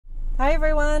Hi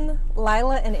everyone,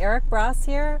 Lila and Eric Bross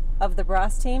here of the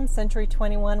Bross team, Century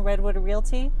 21 Redwood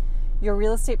Realty, your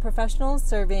real estate professionals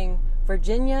serving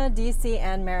Virginia, DC,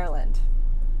 and Maryland.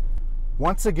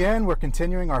 Once again, we're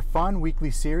continuing our fun weekly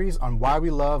series on why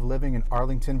we love living in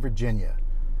Arlington, Virginia.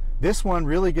 This one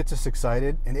really gets us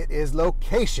excited, and it is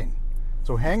location.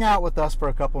 So hang out with us for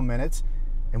a couple minutes,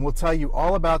 and we'll tell you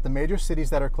all about the major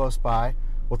cities that are close by.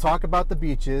 We'll talk about the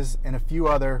beaches and a few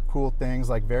other cool things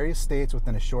like various states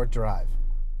within a short drive.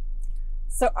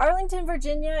 So Arlington,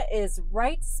 Virginia is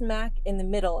right smack in the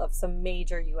middle of some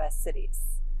major U.S.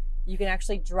 cities. You can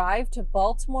actually drive to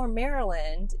Baltimore,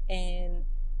 Maryland in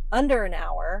under an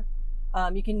hour.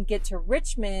 You can get to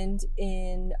Richmond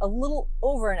in a little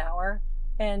over an hour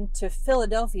and to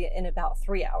Philadelphia in about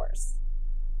 3 hours.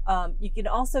 You can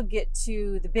also get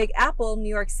to the Big Apple,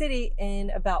 New York City, in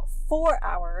about 4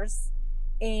 hours.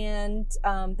 And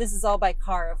this is all by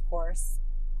car, of course.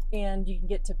 And you can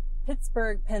get to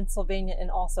Pittsburgh, Pennsylvania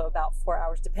in also about 4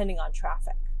 hours, depending on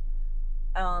traffic.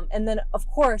 And then, of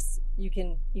course, you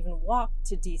can even walk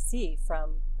to DC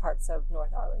from parts of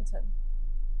North Arlington.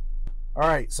 All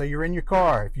right, so you're in your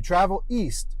car. If you travel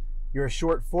east, you're a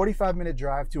short 45-minute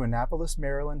drive to Annapolis,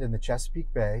 Maryland in the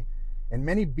Chesapeake Bay, and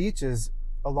many beaches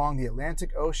along the Atlantic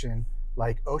Ocean,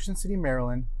 like Ocean City,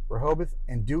 Maryland, Rehoboth,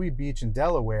 and Dewey Beach in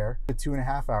Delaware,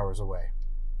 2.5 hours away.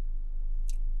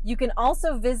 You can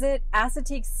also visit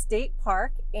Assateague State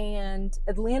Park and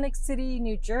Atlantic City,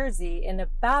 New Jersey in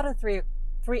about a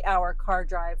three-hour car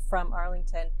drive from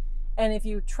Arlington. And if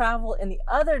you travel in the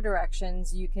other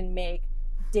directions, you can make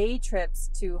day trips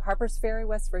to Harpers Ferry,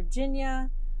 West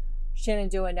Virginia,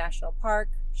 Shenandoah National Park,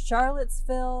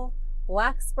 Charlottesville,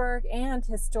 Blacksburg, and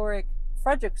historic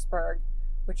Fredericksburg,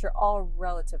 which are all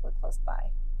relatively close by.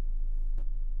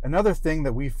 Another thing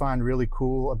that we find really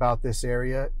cool about this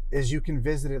area is you can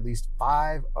visit at least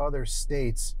 5 other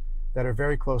states that are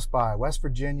very close by. West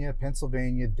Virginia,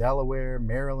 Pennsylvania, Delaware,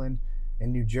 Maryland,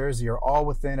 and New Jersey are all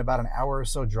within about an hour or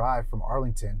so drive from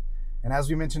Arlington. And as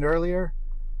we mentioned earlier,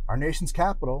 our nation's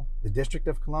capital, the District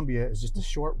of Columbia, is just a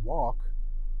short walk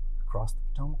across the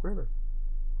Potomac River.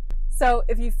 So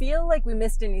if you feel like we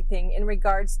missed anything in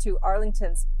regards to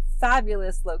Arlington's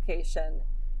fabulous location,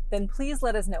 then please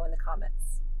let us know in the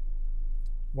comments.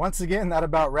 Once again, that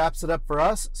about wraps it up for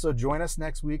us. So join us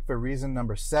next week for reason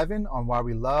number 7 on why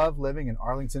we love living in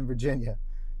Arlington, Virginia.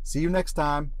 See you next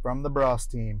time from the Bross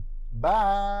team.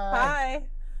 Bye.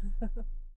 Bye.